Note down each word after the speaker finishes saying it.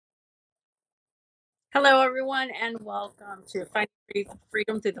Hello, everyone, and welcome to Finding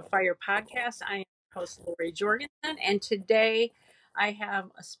Freedom Through the Fire podcast. I am host Lori Jorgensen, and today I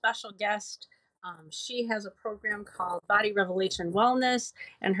have a special guest. She has a program called Body Revelation Wellness,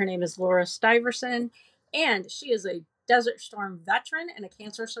 and her name is Laura Stivison. And she is a Desert Storm veteran and a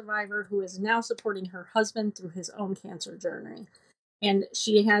cancer survivor who is now supporting her husband through his own cancer journey. And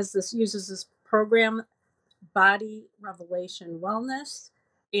she uses this program, Body Revelation Wellness,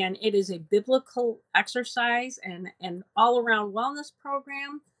 and it is a biblical exercise and all around wellness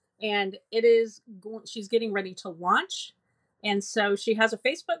program. And she's getting ready to launch, and so she has a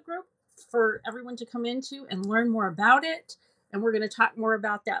Facebook group for everyone to come into and learn more about it. And we're going to talk more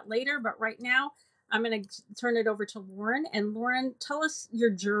about that later. But right now, I'm going to turn it over to Lauren. And Lauren, tell us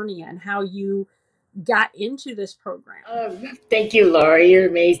your journey and how you got into this program. Thank you, Laura. You're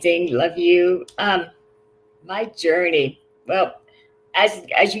amazing. Love you. My journey. Well,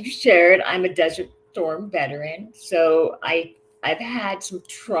 as you shared, I'm a Desert Storm veteran, so I've had some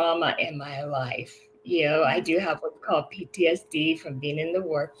trauma in my life. I do have what's called PTSD from being in the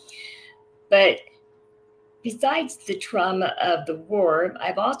war. But besides the trauma of the war,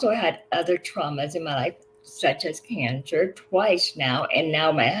 I've also had other traumas in my life, such as cancer twice now, and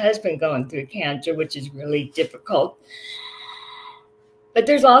now my husband going through cancer, which is really difficult. But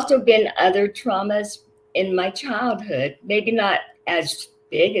there's also been other traumas in my childhood, maybe not as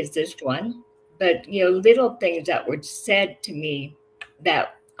big as this one, but little things that were said to me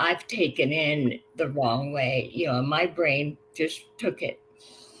that I've taken in the wrong way. My brain just took it.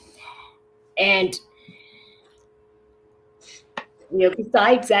 And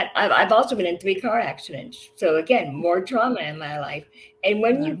besides that, I've also been in 3 car accidents. So again, more trauma in my light. And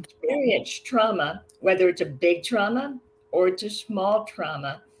when you experience trauma, whether it's a big trauma or it's a small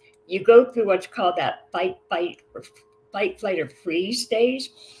trauma, you go through what's called that fight, flight, or freeze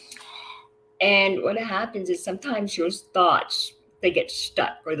stage. And what happens is sometimes your thoughts, they get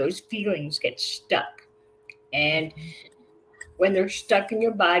stuck, or those feelings get stuck. And when they're stuck in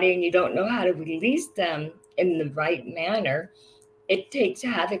your body and you don't know how to release them in the right manner, it takes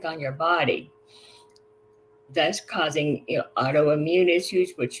havoc on your body, thus causing autoimmune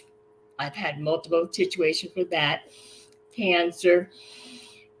issues, which I've had multiple situations for that, cancer.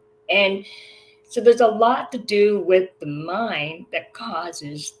 And so there's a lot to do with the mind that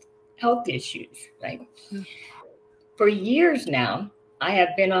causes health issues, right? Mm-hmm. For years now, I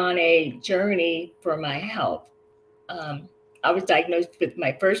have been on a journey for my health. I was diagnosed with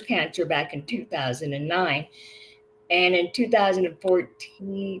my first cancer back in 2009. And in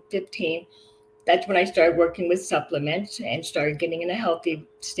 2014, 15, that's when I started working with supplements and started getting in a healthy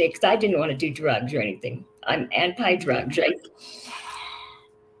state, because I didn't want to do drugs or anything. I'm anti-drugs, right?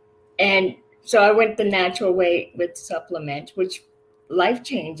 And so I went the natural way with supplements, which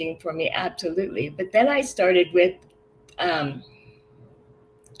life-changing for me, absolutely. But then I started with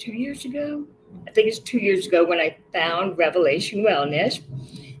 2 years ago, I think it's 2 years ago, when I found Revelation Wellness.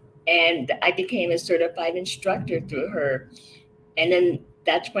 And I became a certified instructor through her. And then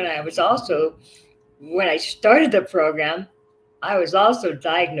that's when when I started the program, I was also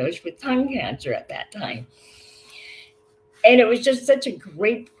diagnosed with tongue cancer at that time. And it was just such a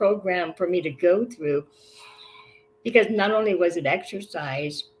great program for me to go through, because not only was it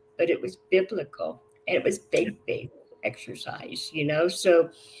exercise, but it was biblical, and it was big exercise, So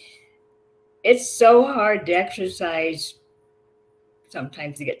it's so hard to exercise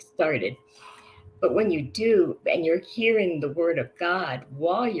sometimes to get started. But when you do, and you're hearing the word of God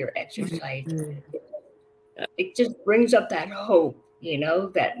while you're exercising, it just brings up that hope,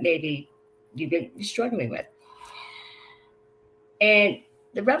 that maybe you've been struggling with. And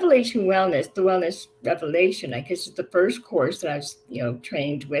the Revelation Wellness, the Wellness Revelation, I guess is the first course that I was,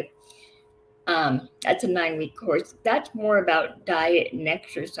 trained with. That's a 9-week course. That's more about diet and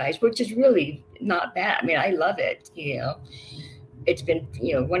exercise, which is really not bad. I mean, I love it, It's been,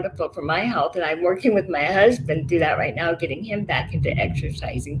 wonderful for my health. And I'm working with my husband through that right now, getting him back into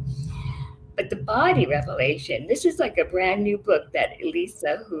exercising. But the Body Revelation, this is like a brand new book that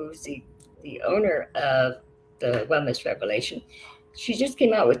Elisa, who's the owner of the Wellness Revelation, she just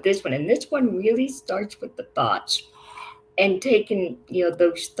came out with this one. And this one really starts with the thoughts, and taking,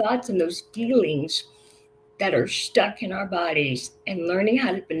 those thoughts and those feelings that are stuck in our bodies, and learning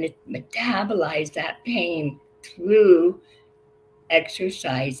how to metabolize that pain through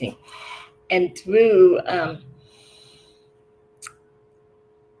exercising and through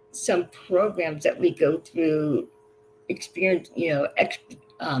some programs that we go through, experience,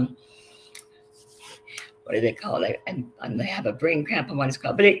 what do they call it? I have a brain cramp on what it's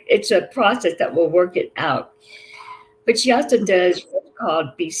called, but it's a process that will work it out. But she also does what's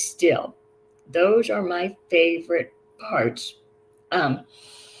called Be Still. Those are my favorite parts. Um,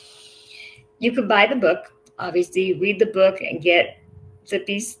 you could buy the book, obviously, read the book and get to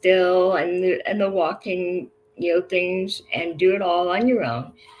be still and the walking, things, and do it all on your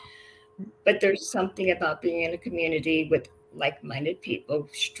own. But there's something about being in a community with like-minded people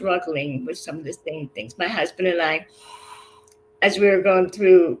struggling with some of the same things. My husband and I, as we were going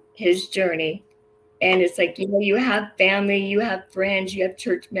through his journey, and it's like, you have family, you have friends, you have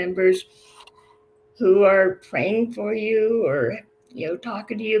church members who are praying for you or,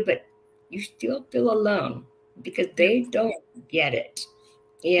 talking to you, but you still feel alone because they don't get it,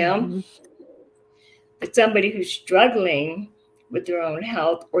 Mm-hmm. But somebody who's struggling with their own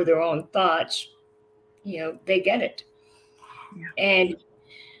health or their own thoughts, they get it. Yeah. And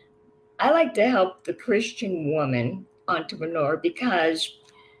I like to help the Christian woman entrepreneur because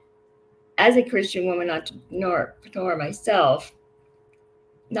as a Christian woman entrepreneur myself,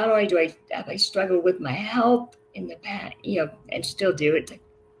 not only have I struggled with my health in the past, and still do it,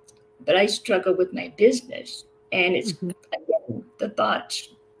 but I struggle with my business. And it's again, the thoughts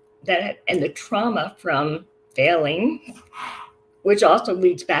and the trauma from failing, which also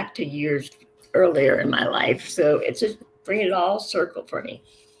leads back to years earlier in my life. So it's just bringing it all circle for me.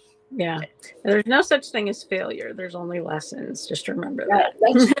 Yeah. There's no such thing as failure. There's only lessons. Just remember that.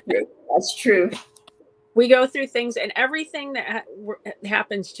 That's true. That's true. We go through things, and everything that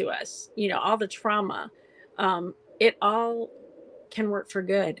happens to us, all the trauma, it all can work for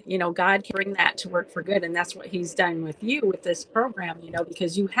good. God can bring that to work for good. And that's what he's done with you with this program,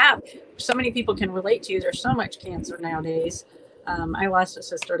 because you have so many people can relate to you. There's so much cancer nowadays. I lost a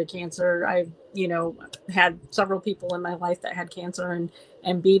sister to cancer. I've, had several people in my life that had cancer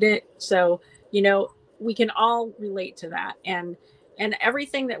and beat it. So, we can all relate to that. And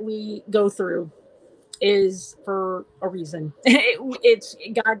everything that we go through is for a reason. It's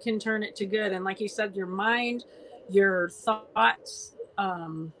God can turn it to good. And like you said, your mind, your thoughts,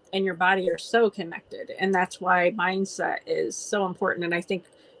 and your body are so connected. And that's why mindset is so important. And I think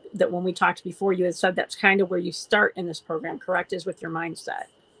that when we talked before, you had said that's kind of where you start in this program, correct? Is with your mindset.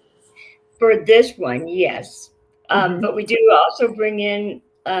 For this one, yes. But we do also bring in,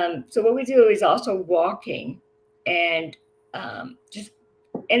 so what we do is also walking and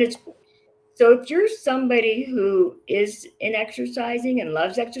it's, so if you're somebody who is in exercising and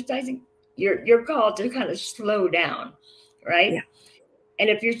loves exercising, you're called to kind of slow down, right? Yeah. And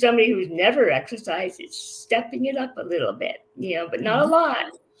if you're somebody who's never exercised, it's stepping it up a little bit, but not a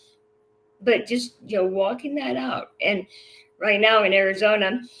lot. But just, walking that out. And right now in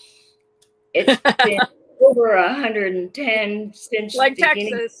Arizona, it's been over 110 since like the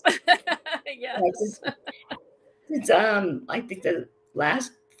beginning. Texas. Yes. It's I think the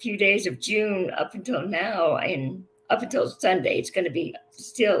last few days of June up until now, and up until Sunday, it's going to be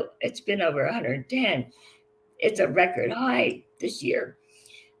it's been over 110. It's a record high this year.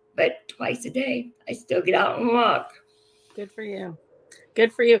 But twice a day, I still get out and walk. Good for you.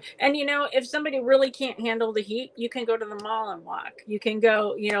 Good for you. And if somebody really can't handle the heat, you can go to the mall and walk. You can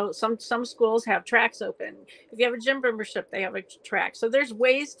go, some schools have tracks open. If you have a gym membership, they have a track. So there's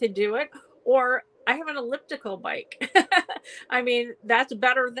ways to do it. Or I have an elliptical bike. I mean, that's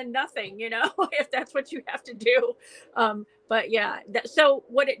better than nothing, if that's what you have to do. But yeah, so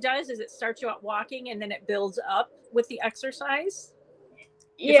what it does is it starts you out walking and then it builds up with the exercise.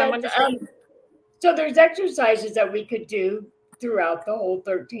 Yeah. So there's exercises that we could do throughout the whole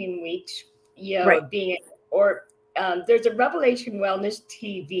 13 weeks, right. There's a Revelation Wellness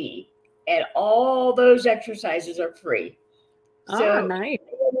TV, and all those exercises are free. So nice.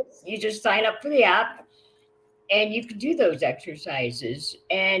 You just sign up for the app and you can do those exercises.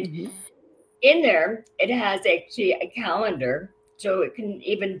 And in there, it has actually a calendar, so it can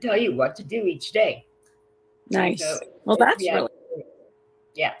even tell you what to do each day. Nice. So well, that's really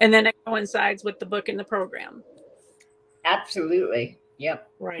yeah. And then it coincides with the book and the program. Absolutely. Yep.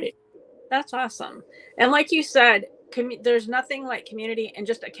 Right. That's awesome. And like you said, there's nothing like community and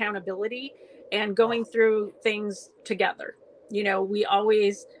just accountability and going through things together. We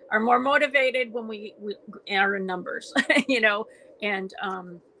always are more motivated when we are in numbers, and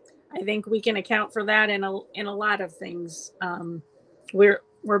I think we can account for that in a lot of things.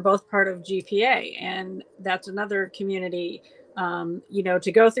 We're both part of GPA, and that's another community,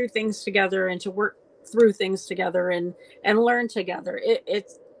 to go through things together and to work through things together and learn together.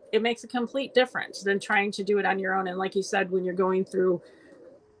 It makes a complete difference than trying to do it on your own. And like you said, when you're going through,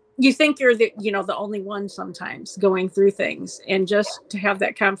 you think you're the only one sometimes going through things, and just to have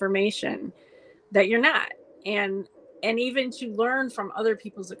that confirmation that you're not, and even to learn from other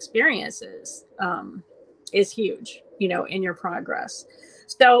people's experiences. is huge, in your progress.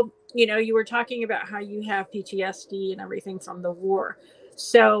 So, you were talking about how you have PTSD and everything from the war.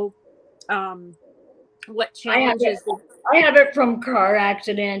 So, what I have it. challenges did, I have it from car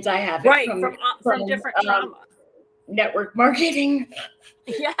accidents. I have it right, from from different trauma. network marketing.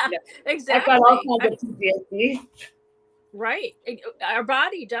 Yeah, No, I've got all exactly. kinds of PTSD. Right. Our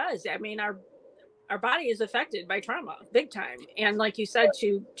body does. I mean, our body is affected by trauma big time, and like you said,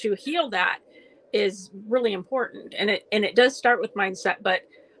 to heal that is really important, and it does start with mindset, but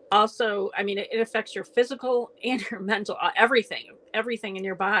also, I mean, it affects your physical and your mental, everything in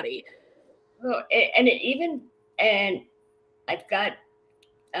your body. Well, and it even and I've got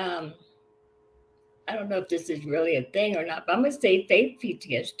I don't know if this is really a thing or not, but I'm gonna say fake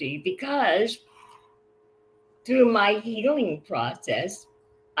PTSD because through my healing process,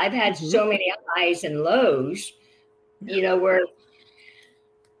 I've had Hmm. so many highs and lows, where,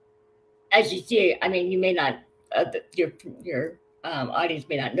 as you see, I mean, you may not, your audience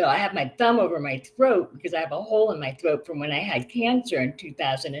may not know, I have my thumb over my throat because I have a hole in my throat from when I had cancer in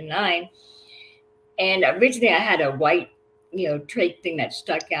 2009. And originally I had a white, trach thing that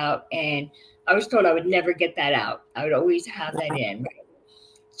stuck out, and I was told I would never get that out. I would always have that in.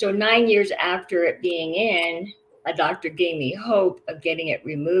 So 9 years after it being in, a doctor gave me hope of getting it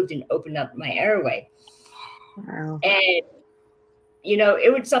removed and opened up my airway. Wow. And,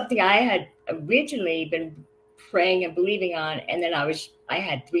 it was something I had originally been praying and believing on. And then I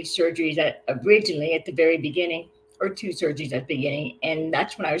had 3 surgeries originally at the very beginning, or 2 surgeries at the beginning. And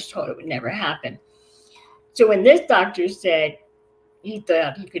that's when I was told it would never happen. So when this doctor said he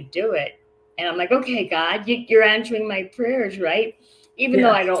thought he could do it, and I'm like, okay, God, you're answering my prayers, right? Even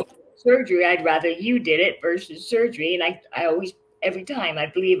though Yeah. I don't surgery, I'd rather you did it versus surgery. And I always, every time I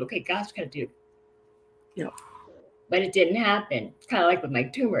believe, okay, God's going to do it. Yep. But it didn't happen. It's kind of like with my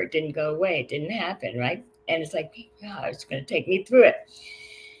tumor. It didn't go away. It didn't happen, right? And it's like, God, it's going to take me through it.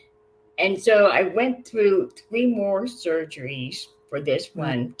 And so I went through 3 more surgeries for this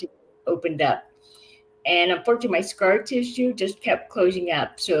one to opened up. And unfortunately, my scar tissue just kept closing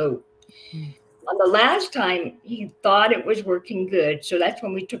up. So on the last time, he thought it was working good. So that's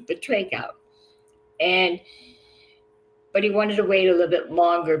when we took the trach out. But he wanted to wait a little bit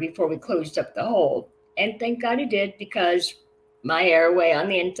longer before we closed up the hole. And thank God he did, because my airway on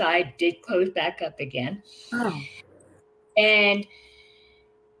the inside did close back up again. Oh. And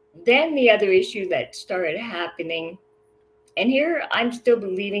then the other issue that started happening, and here I'm still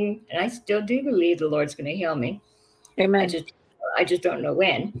believing, and I still do believe the Lord's going to heal me. Amen. I just don't know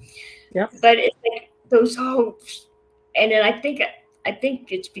when. Yep. But it's like those hopes. And then I think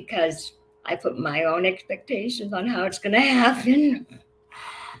it's because I put my own expectations on how it's going to happen.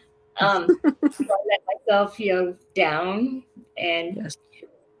 So I let myself, down. And Yes.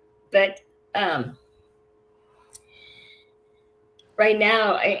 but right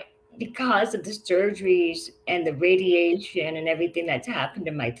now, because of the surgeries and the radiation and everything that's happened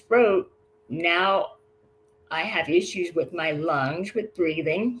to my throat, now I have issues with my lungs, with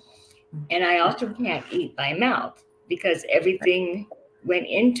breathing, and I also can't eat by mouth because everything went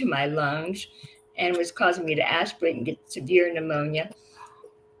into my lungs and was causing me to aspirate and get severe pneumonia.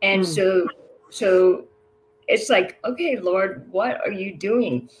 And so it's like, okay, Lord, what are you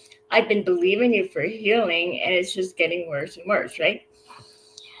doing? I've been believing you for healing, and it's just getting worse and worse, right?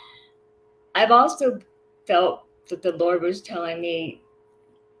 I've also felt that the Lord was telling me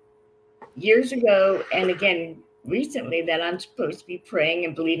years ago, and again recently, that I'm supposed to be praying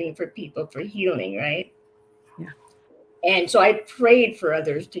and believing for people for healing, right? Yeah. And so I prayed for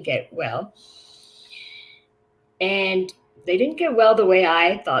others to get well. And they didn't get well the way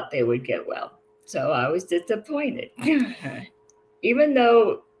I thought they would get well. So I was disappointed. Even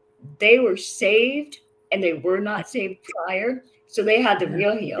though they were saved and they were not saved prior. So they had the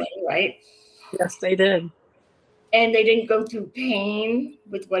real healing, right? Yes, they did. And they didn't go through pain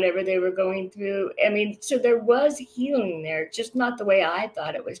with whatever they were going through. I mean, so there was healing there, just not the way I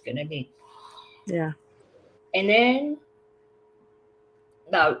thought it was going to be. Yeah. And then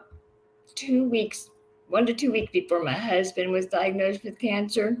about 2 weeks, 1 to 2 weeks before my husband was diagnosed with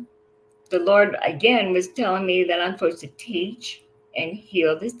cancer, the Lord again was telling me that I'm supposed to teach and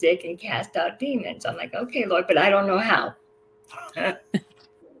heal the sick and cast out demons. I'm like, okay, Lord, but I don't know how.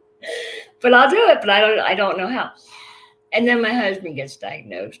 But I'll do it, but I don't know how. And then my husband gets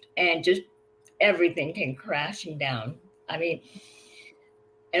diagnosed, and just everything came crashing down. I mean,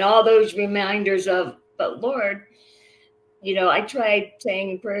 and all those reminders of, but Lord, I tried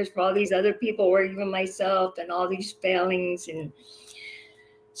saying prayers for all these other people, or even myself, and all these failings. And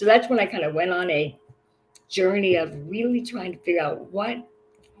so that's when I kind of went on a journey of really trying to figure out what,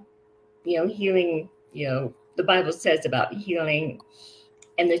 healing the Bible says about healing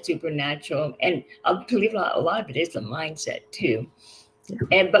and the supernatural. And I'll believe a lot of it is the mindset too.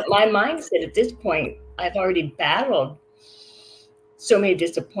 But my mindset at this point, I've already battled so many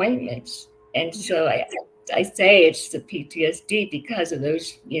disappointments. And so I say it's the PTSD because of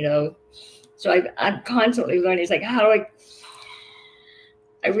those, so I'm constantly learning. It's like, how do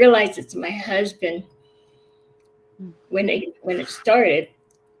I realized it's my husband. When it started,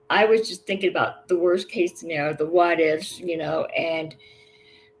 I was just thinking about the worst case scenario, the what ifs, and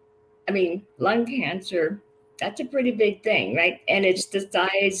I mean, lung cancer, that's a pretty big thing, right? And it's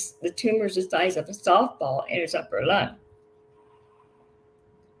the tumor's the size of a softball in his upper lung.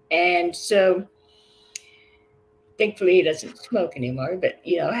 And so thankfully he doesn't smoke anymore, but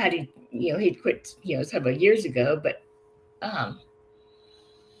had he, he'd quit, several years ago, but I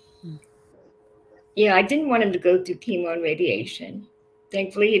didn't want him to go through chemo and radiation.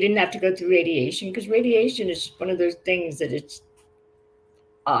 Thankfully he didn't have to go through radiation, because radiation is one of those things that it's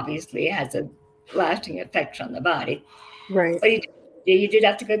obviously has a lasting effect on the body. Right. But he did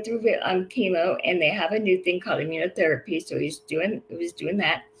have to go through chemo, and they have a new thing called immunotherapy. So he was doing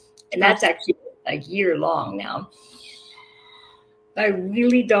that, and that's actually a year long now. But I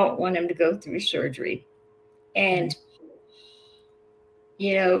really don't want him to go through surgery, and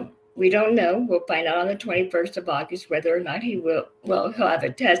we don't know. We'll find out on the 21st of August whether or not he will. Well, he'll have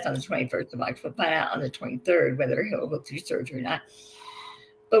a test on the 21st of August. We'll find out on the 23rd whether he'll go through surgery or not.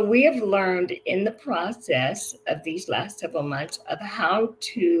 But we have learned in the process of these last several months of how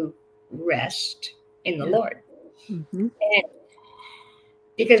to rest in the Lord. Mm-hmm. And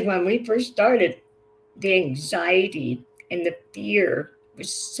because when we first started, the anxiety and the fear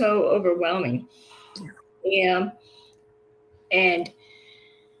was so overwhelming. And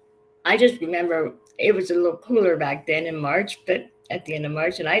I just remember it was a little cooler back then in March, but at the end of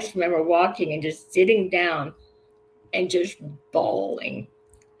March, and I just remember walking and just sitting down and just bawling.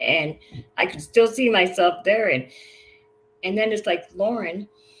 And I could still see myself there. And then it's like, Lauren,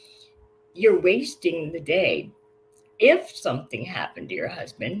 you're wasting the day. If something happened to your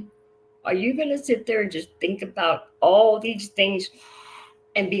husband, are you going to sit there and just think about all these things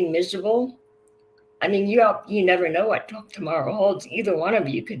and be miserable? I mean, you never know what tomorrow holds. Either one of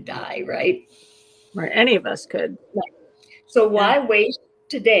you could die, right? Right. Any of us could. Right. So why waste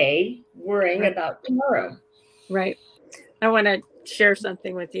today worrying about tomorrow? Right. I want to share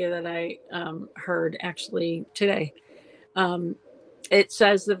something with you that I heard actually today. It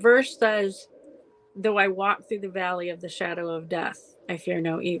says, the verse says, though I walk through the valley of the shadow of death, I fear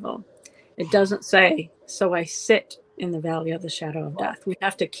no evil. It doesn't say, so I sit in the valley of the shadow of death. We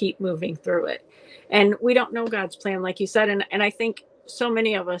have to keep moving through it. And we don't know God's plan, like you said. And I think so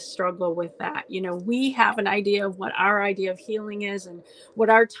many of us struggle with that. We have an idea of what our idea of healing is, and what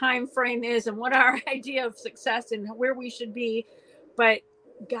our time frame is, and what our idea of success and where we should be. But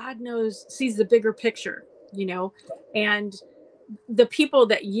God sees the bigger picture, and the people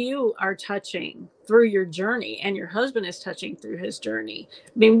that you are touching through your journey, and your husband is touching through his journey.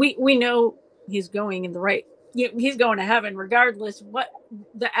 I mean, we know he's going in the right, he's going to heaven regardless what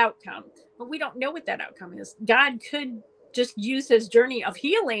the outcome, but we don't know what that outcome is. God could just use his journey of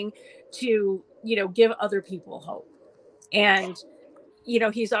healing to, give other people hope. And,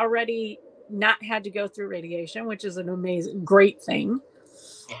 he's already not had to go through radiation, which is an amazing, great thing.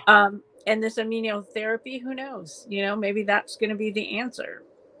 And this immunotherapy, who knows, maybe that's going to be the answer.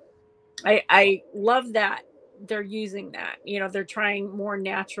 I love that they're using that, they're trying more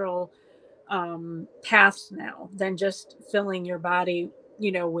natural paths now than just filling your body,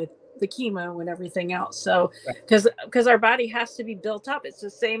 with the chemo and everything else. So because our body has to be built up. It's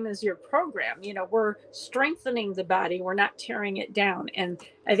the same as your program. We're strengthening the body, we're not tearing it down. And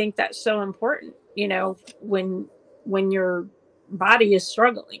I think that's so important. When your body is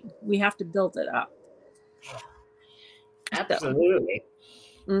struggling, we have to build it up. Absolutely.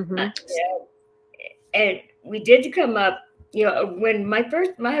 So, mm-hmm. And we did come up, when my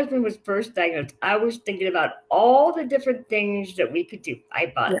husband was first diagnosed, I was thinking about all the different things that we could do.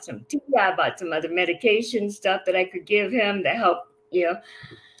 I bought some tea, I bought some other medication stuff that I could give him to help,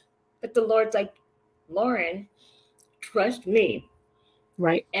 but the Lord's like, Lauren, trust me.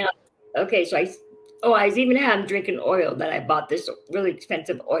 Right. And okay, so I was even having drinking oil that I bought, this really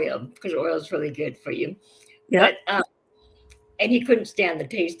expensive oil, because oil is really good for you. Yeah. But and he couldn't stand the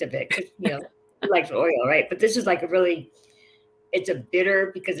taste of it, because he likes oil, right? But this is like it's a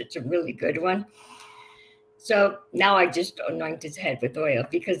bitter, because it's a really good one. So now I just anoint his head with oil,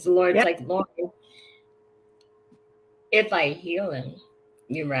 because the Lord's like, Lord, if I heal him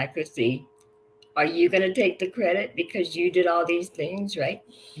miraculously, are you going to take the credit because you did all these things, right?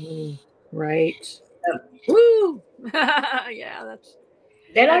 Right. Woo! Yeah,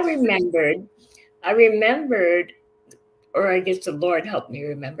 Then that's I remembered, or I guess the Lord helped me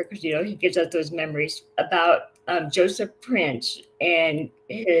remember, because He gives us those memories about Joseph Prince and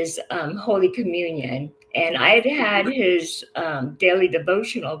his Holy Communion. And I had his daily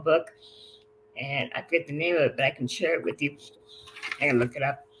devotional book, and I forget the name of it, but I can share it with you. I can look it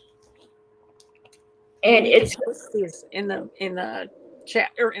up. And we can it's post these in the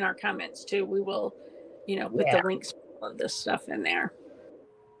chat or in our comments too. We will, put the yeah. links of this stuff in there.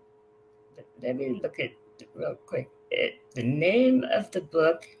 Let me look at it real quick. The name of the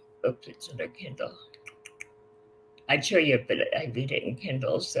book. Oops, it's under Kindle. I'd show you, but I read it in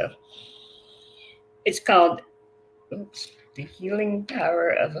Kindle. So it's called The Healing Power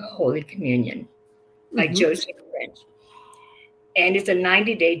of a Holy Communion by Joseph Prince. And it's a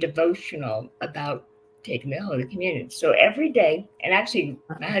 90-day devotional about taking the Holy Communion. So every day, and actually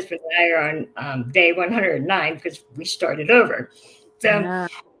my husband and I are on day 109 because we started over.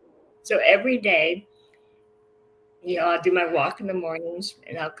 So every day, I'll do my walk in the mornings,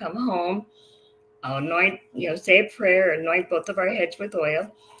 and I'll come home. I'll anoint, say a prayer, anoint both of our heads with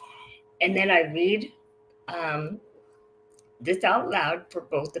oil. And then I read this out loud for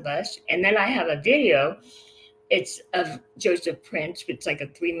both of us. And then I have a video. It's of Joseph Prince. It's like a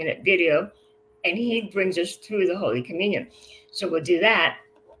 3-minute video. And he brings us through the Holy Communion. So we'll do that.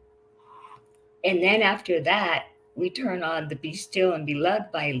 And then after that, we turn on the Be Still and Be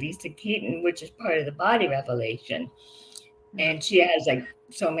Loved by Lisa Keaton, which is part of the Body Revelation. And she has like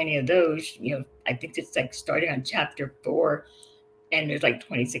so many of those, I think it's like starting on chapter 4, and there's like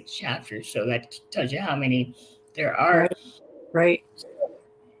 26 chapters. So that tells you how many there are. Right.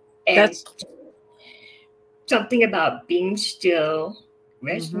 And that's something about being still,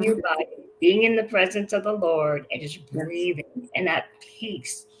 resting your body, being in the presence of the Lord, and just breathing, and that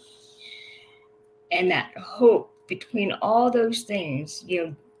peace and that hope between all those things,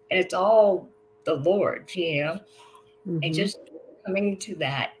 and it's all the Lord, and just coming to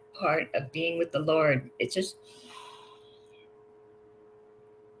that part of being with the Lord. It's just,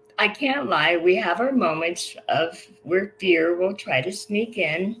 I can't lie. We have our moments of where fear will try to sneak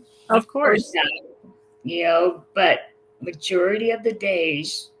in. Of course. But majority of the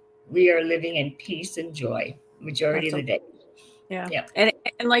days we are living in peace and joy. Majority of the day. Yeah. And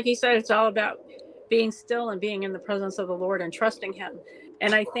like you said, it's all about being still and being in the presence of the Lord and trusting Him.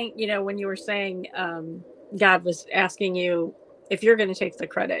 And I think, when you were saying God was asking you if you're going to take the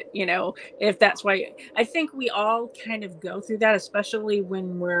credit, if that's why, I think we all kind of go through that, especially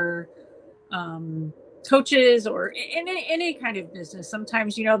when we're coaches or in any kind of business.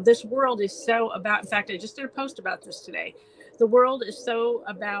 Sometimes, this world is so about, in fact, I just did a post about this today. The world is so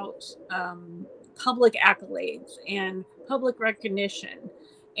about public accolades and public recognition.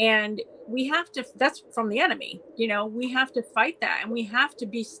 And we have to, that's from the enemy, we have to fight that, and we have to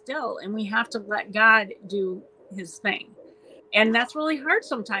be still, and we have to let God do His thing. And that's really hard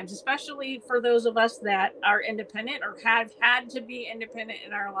sometimes, especially for those of us that are independent or have had to be independent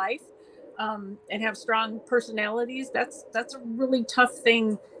in our life, and have strong personalities. That's a really tough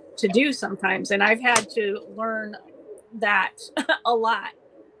thing to do sometimes. And I've had to learn that a lot,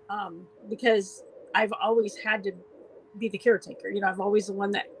 because I've always had to be the caretaker. I've always the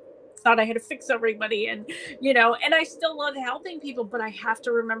one that thought I had to fix everybody, and and I still love helping people, but I have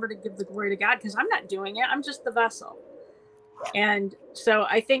to remember to give the glory to God, because I'm not doing it. I'm just the vessel. And so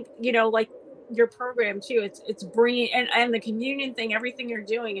I think, like your program too, it's bringing, and the communion thing, everything you're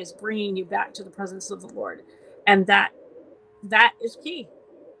doing is bringing you back to the presence of the Lord. And that is key.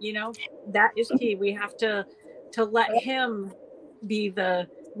 That is key. We have to let Him be the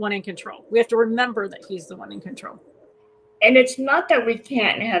one in control. We have to remember that He's the one in control. And it's not that we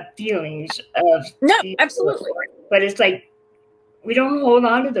can't have feelings of no, absolutely, but it's like we don't hold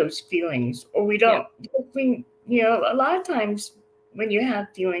on to those feelings, or we don't bring, a lot of times when you have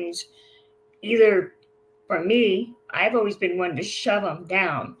feelings, either, for me, I've always been one to shove them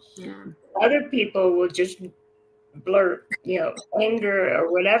down. Other people will just blurt, anger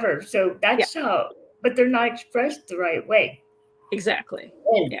or whatever. So that's how, but they're not expressed the right way. Exactly.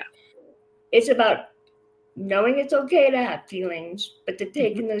 And it's about knowing it's okay to have feelings, but to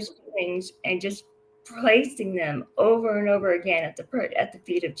taking those feelings and just placing them over and over again at the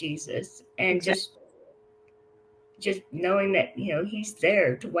feet of Jesus, and just knowing that He's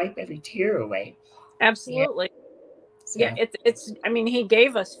there to wipe every tear away. Absolutely. So. It's I mean, He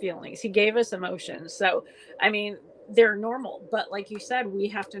gave us feelings, He gave us emotions, so I mean, they're normal. But like you said, we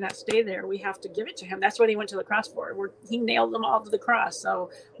have to not stay there. We have to give it to Him. That's what He went to the cross for. He nailed them all to the cross. So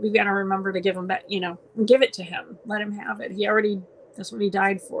we've got to remember to give it to Him. Let Him have it. That's what He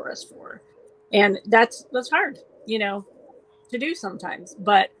died for us for. And that's hard, to do sometimes.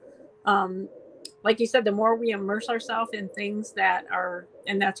 But like you said, the more we immerse ourselves in things that are,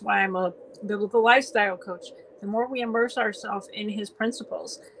 and that's why I'm a biblical lifestyle coach, the more we immerse ourselves in his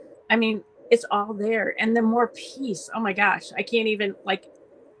principles, I mean, it's all there. And the more peace, oh my gosh, I can't even, like,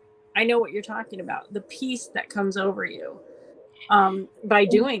 I know what you're talking about. The peace that comes over you by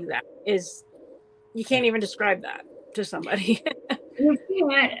doing that is, you can't even describe that to somebody. You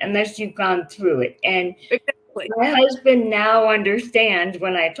can't unless you've gone through it. And Exactly. my husband now understands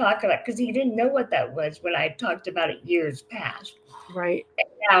when I talk about, because he didn't know what that was when I talked about it years past. Right. And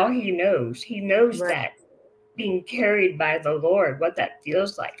now he knows. He knows Right. that being carried by the Lord, what that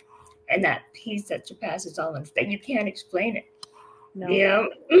feels like, and that peace that surpasses all understanding. You can't explain it. No. You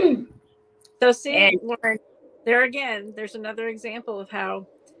know? So see, And Lauren, there again, there's another example of how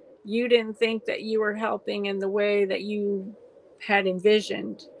you didn't think that you were helping in the way that you had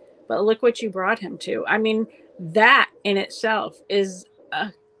envisioned, but look what you brought him to. I mean, that in itself is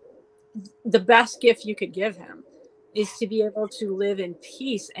the best gift you could give him, is to be able to live in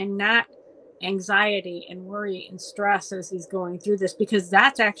peace and not anxiety and worry and stress as he's going through this, because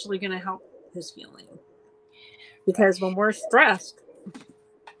that's actually going to help his healing. Because when we're stressed,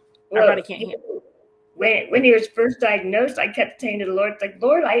 our body can't heal. When he was first diagnosed, I kept saying to the Lord, like,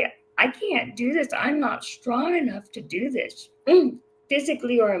 Lord, I can't do this. I'm not strong enough to do this,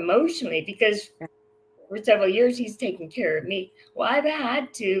 physically or emotionally, because for several years he's taken care of me. Well, I've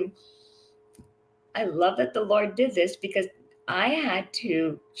had to. I love that the Lord did this, because I had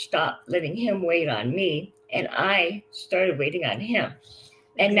to stop letting him wait on me, and I started waiting on him.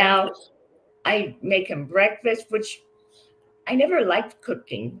 And now I make him breakfast, which I never liked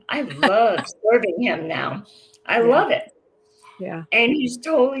cooking. I love serving him now. I love it. Yeah. And he's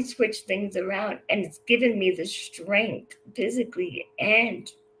totally switched things around, and it's given me the strength physically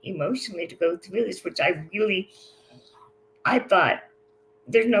and emotionally to go through this, which I thought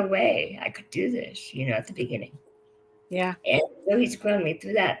there's no way I could do this, at the beginning. Yeah. And so he's grown me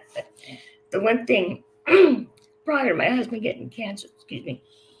through that. But the one thing prior to my husband getting cancer, excuse me,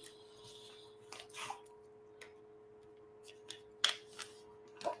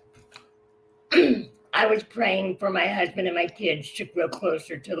 I was praying for my husband and my kids to grow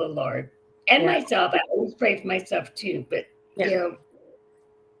closer to the Lord, and myself. I always pray for myself too, but I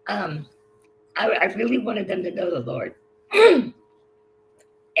really wanted them to know the Lord. And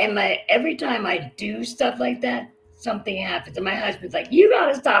every time I do stuff like that, something happens, and my husband's like, "You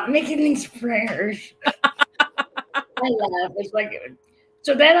gotta stop making these prayers." I laugh. It's like,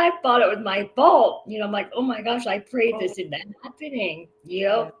 so then I thought it was my fault. I'm like, oh my gosh, I prayed this and that happening.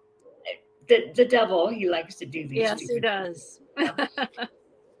 The devil, he likes to do these. Yes, he does.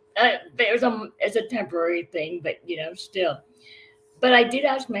 It's a temporary thing, but still. But I did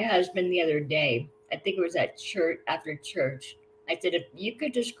ask my husband the other day, I think it was at church, after church, I said, if you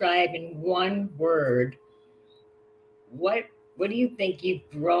could describe in one word, what do you think you've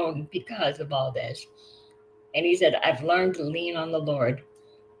grown because of all this? And he said, I've learned to lean on the Lord.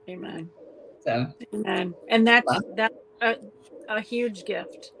 Amen. So, amen. And that's a huge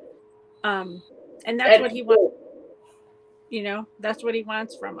gift. And that's what he wants. That's what he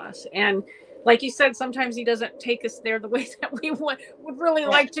wants from us. And like you said, sometimes he doesn't take us there the way that we would really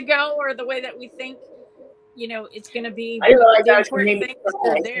like to go, or the way that we think, it's going to be. The important thing is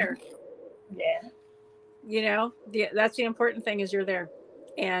you're there. Yeah. That's the important thing, is you're there.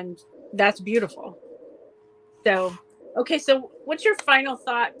 And that's beautiful. So, okay. So what's your final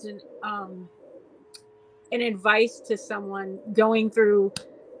thoughts and advice to someone going through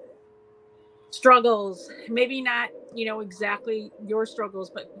struggles, maybe not exactly your struggles,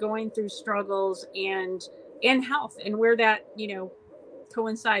 but going through struggles and in health, and where that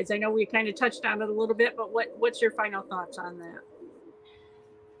coincides? I know we kind of touched on it a little bit, but what's your final thoughts on that?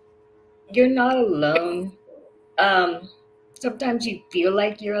 You're not alone. Sometimes you feel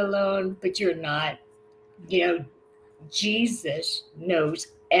like you're alone, but you're not. Jesus knows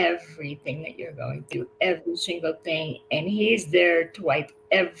everything that you're going through, every single thing, and he's there to wipe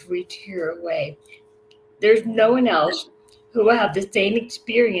every tear away. There's no one else who will have the same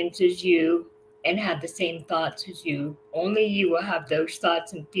experience as you and have the same thoughts as you. Only you will have those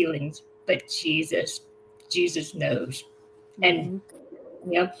thoughts and feelings, but Jesus knows. And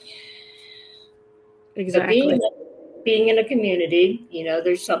exactly. Being in a community,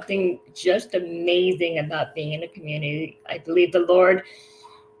 there's something just amazing about being in a community. I believe the Lord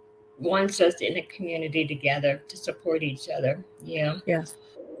wants us in a community together to support each other. Yes.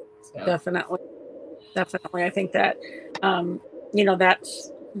 So. Definitely. I think that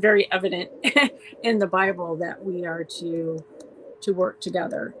that's very evident in the Bible, that we are to work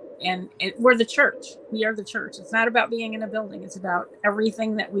together and we're the church. We are the church. It's not about being in a building. It's about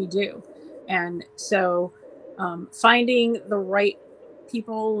everything that we do. And so finding the right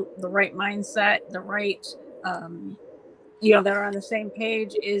people, the right mindset, the right, that are on the same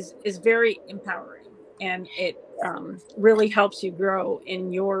page is very empowering. And it really helps you grow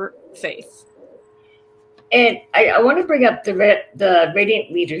in your faith. And I want to bring up the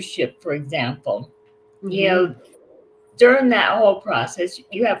radiant leadership, for example. Mm-hmm. During that whole process,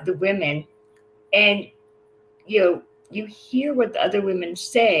 you have the women, and you hear what the other women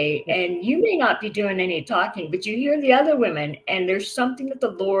say, and you may not be doing any talking, but you hear the other women, and there's something that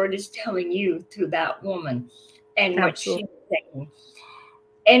the Lord is telling you through that woman and what she's saying.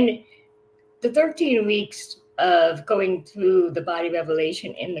 And the 13 weeks of going through the body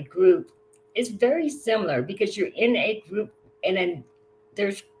revelation in the group is very similar, because you're in a group, and then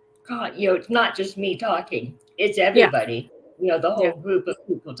there's God, it's not just me talking, it's everybody, the whole group of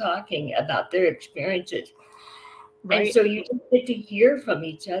people talking about their experiences. Right. And so you just get to hear from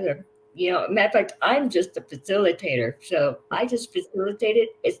each other. Matter of fact, I'm just a facilitator. So I just facilitate it.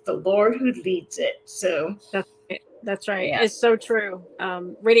 It's the Lord who leads it. So that's right. Yeah. It's so true.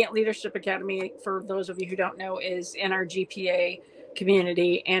 Radiant Leadership Academy, for those of you who don't know, is in our GPA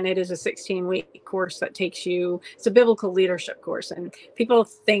community, and it is a 16-week course that takes you, it's a biblical leadership course. And people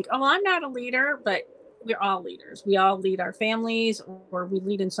think, oh, I'm not a leader, but we're all leaders. We all lead our families, or we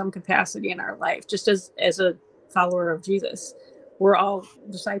lead in some capacity in our life, just as a follower of Jesus. We're all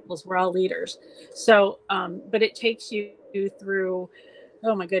disciples. We're all leaders. So, but it takes you through,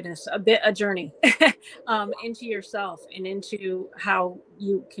 oh my goodness, a journey into yourself and into how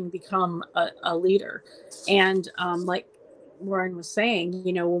you can become a leader. And like Lauren was saying,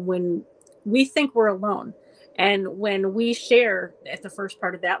 when we think we're alone, and when we share at the first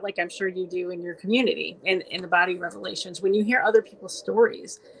part of that, like I'm sure you do in your community, in the body revelations, when you hear other people's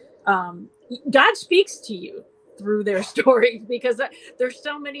stories, God speaks to you through their stories, because there's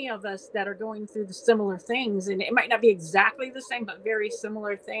so many of us that are going through the similar things, and it might not be exactly the same, but very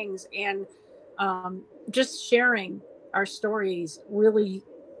similar things. And just sharing our stories really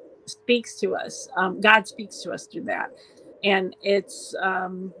speaks to us. God speaks to us through that. And it's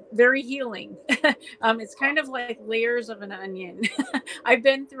very healing. It's kind of like layers of an onion. I've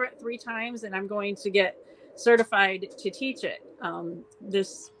been through it 3 times, and I'm going to get certified to teach it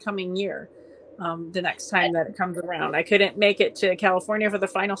this coming year. The next time that it comes around. I couldn't make it to California for the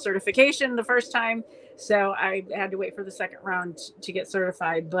final certification the first time, so I had to wait for the second round to get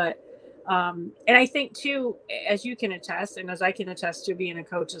certified. But and I think too, as you can attest, and as I can attest to being a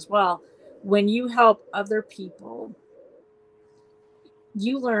coach as well, when you help other people,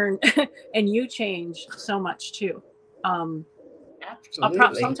 you learn and you change so much too.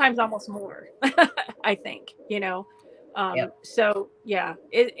 Absolutely. Sometimes almost more, I think, So yeah,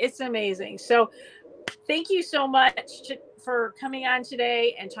 it's amazing. So thank you so much for coming on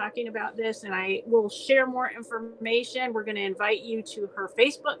today and talking about this. And I will share more information. We're going to invite you to her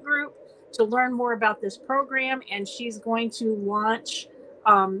Facebook group to learn more about this program. And she's going to launch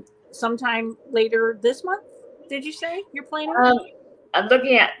sometime later this month. Did you say you're planning? I'm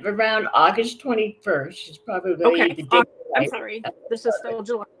looking at around August 21st. It's probably the date. I'm sorry. This is still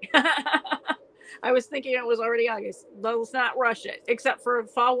July. I was thinking it was already August. Let's not rush it, except for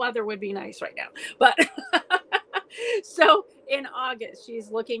fall weather would be nice right now. But so in August, she's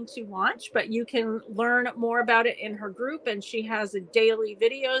looking to launch, but you can learn more about it in her group. And she has a daily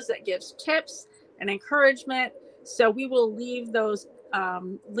videos that gives tips and encouragement. So we will leave those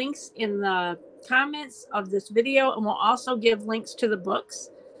links in the comments of this video. And we'll also give links to the books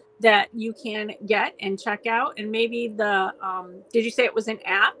that you can get and check out. And maybe did you say it was an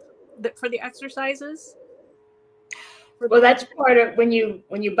app for the exercises? Well, that's part of when you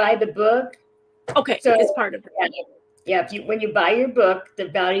buy the book. Okay, so it's part of it. Yeah, when you buy your book, the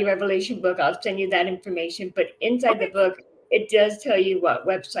Body Revelation book, I'll send you that information. But inside the book, it does tell you what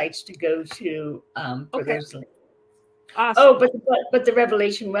websites to go to for those links. Awesome. Oh, but the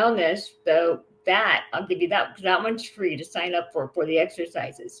Revelation Wellness, though, that I'll give you that one's free to sign up for the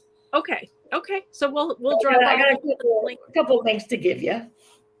exercises. Okay. So we'll drop. I got a couple of links to give you.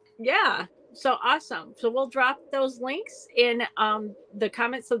 Yeah. So awesome. So we'll drop those links in the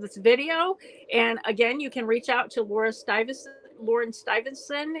comments of this video. And again, you can reach out to Lauren Stivison.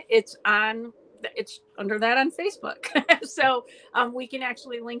 It's under that on Facebook. So we can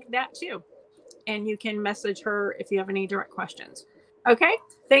actually link that too. And you can message her if you have any direct questions. Okay.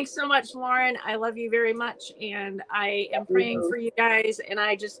 Thanks so much, Lauren. I love you very much. And I am praying for you guys. And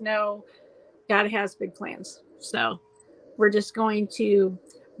I just know God has big plans. So we're just going to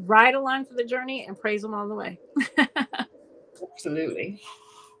ride along for the journey and praise him all the way. Absolutely.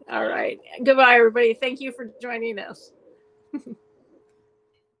 All right. Goodbye, everybody. Thank you for joining us.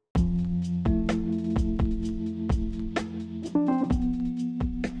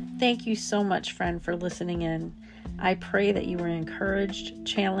 Thank you so much, friend, for listening in. I pray that you were encouraged,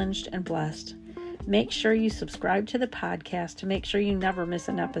 challenged, and blessed. Make sure you subscribe to the podcast to make sure you never miss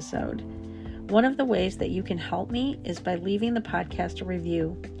an episode. One of the ways that you can help me is by leaving the podcast a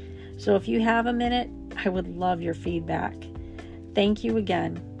review. So if you have a minute, I would love your feedback. Thank you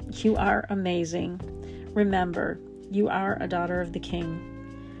again. You are amazing. Remember, you are a daughter of the King.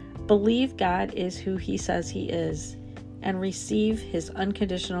 Believe God is who He says He is, and receive His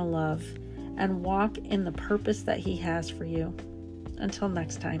unconditional love, and walk in the purpose that He has for you. Until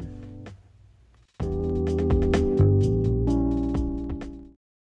next time.